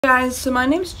Hey guys, so my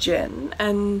name's Jen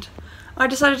and I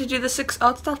decided to do the 6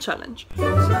 art style challenge.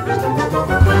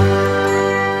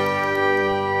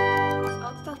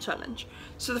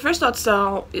 So the first art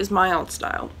style is my art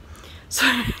style. So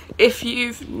if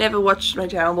you've never watched my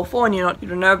channel before and you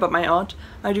don't know about my art,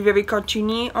 I do very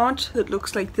cartoony art that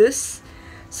looks like this.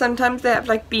 Sometimes they have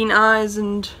like bean eyes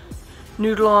and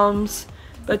noodle arms,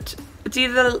 but it's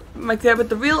either like that with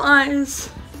the real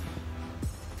eyes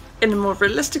in a more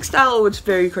realistic style, or it's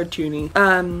very cartoony.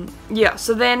 Yeah,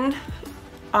 so then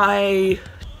I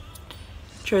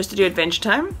chose to do Adventure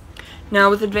Time. Now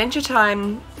with Adventure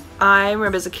Time, I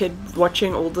remember as a kid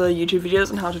watching all the YouTube videos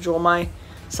on how to draw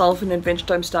myself in Adventure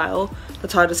Time style.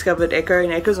 That's how I discovered Echo,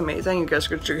 and Echo's amazing. You guys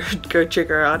go check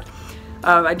her out.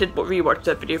 I did rewatch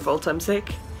that video for all time's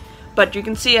sake. But you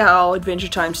can see how Adventure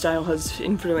Time style has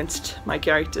influenced my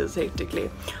characters hectically.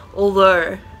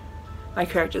 Although my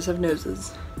characters have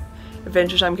noses.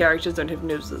 Adventure Time characters don't have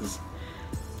noses.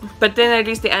 But then at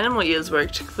least the animal ears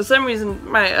worked. For some reason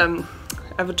my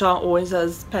avatar always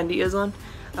has panda ears on.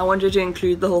 I wanted to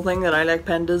include the whole thing that I like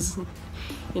pandas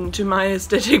into my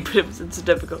aesthetic, but it's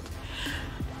difficult.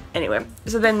 Anyway,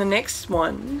 so then the next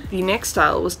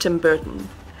style was Tim Burton.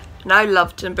 And I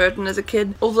loved Tim Burton as a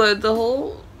kid. Although the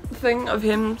whole thing of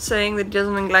him saying that he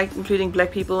doesn't like including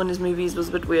black people in his movies was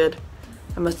a bit weird,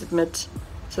 I must admit.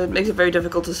 So it makes it very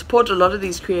difficult to support a lot of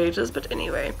these creators, but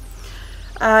anyway.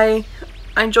 I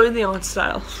enjoyed the art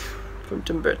style from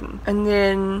Tim Burton. And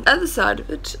then, the other side of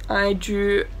it, I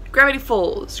drew Gravity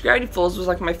Falls. Gravity Falls was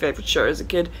like my favourite show as a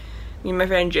kid. Me and my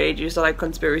friend Jade used to like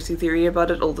conspiracy theory about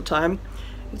it all the time.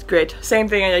 It's great. Same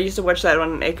thing, I used to watch that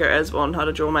on Echo as well, on how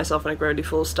to draw myself in a Gravity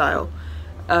Falls style.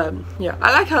 Yeah,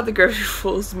 I like how the Gravity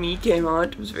Falls me came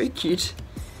out. It was very cute.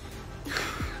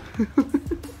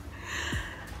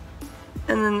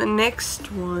 And then the next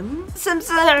one,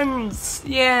 Simpsons!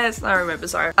 Yes, I remember,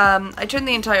 sorry. I turned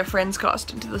the entire Friends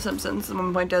cast into The Simpsons at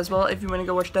one point as well. If you want to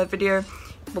go watch that video,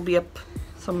 it will be up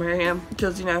somewhere here,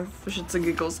 because, you know, for shits and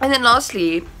giggles. And then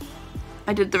lastly,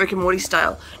 I did the Rick and Morty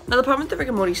style. Now the problem with the Rick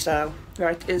and Morty style,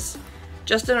 right, is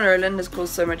Justin Roiland has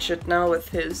caused so much shit now with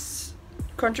his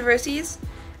controversies.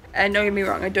 And don't get me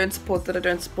wrong, I don't support that, I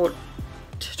don't support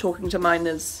talking to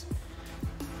minors.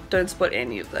 Don't support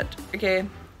any of that, okay?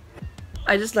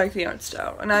 I just like the art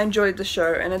style, and I enjoyed the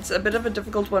show, and it's a bit of a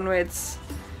difficult one where it's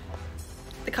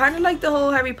kind of like the whole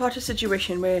Harry Potter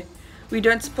situation where we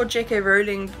don't support J.K.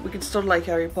 Rowling, we can still like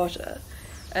Harry Potter.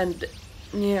 And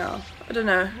yeah, I don't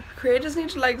know, creators need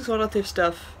to like sort out their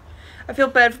stuff. I feel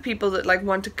bad for people that like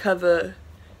want to cover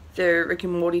their Rick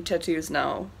and Morty tattoos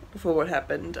now for what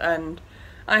happened, and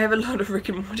I have a lot of Rick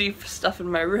and Morty stuff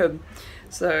in my room,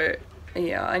 so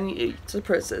yeah, I need to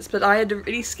process. But I had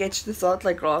already sketched this out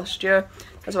like last year.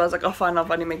 That's why I was like, oh fine, I'll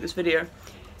finally make this video.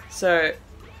 So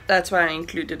that's why I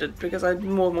included it, because I'm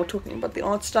more and more talking about the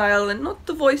art style and not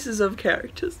the voices of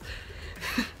characters.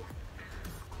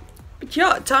 But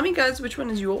yeah, tell me guys, which one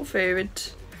is your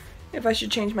favorite? If I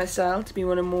should change my style to be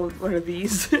one of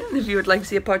these. If you would like to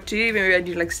see a part 2, maybe I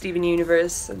do like Steven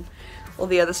Universe and all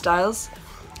the other styles.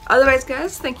 Otherwise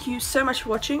guys, thank you so much for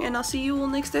watching, and I'll see you all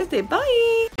next Thursday.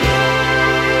 Bye!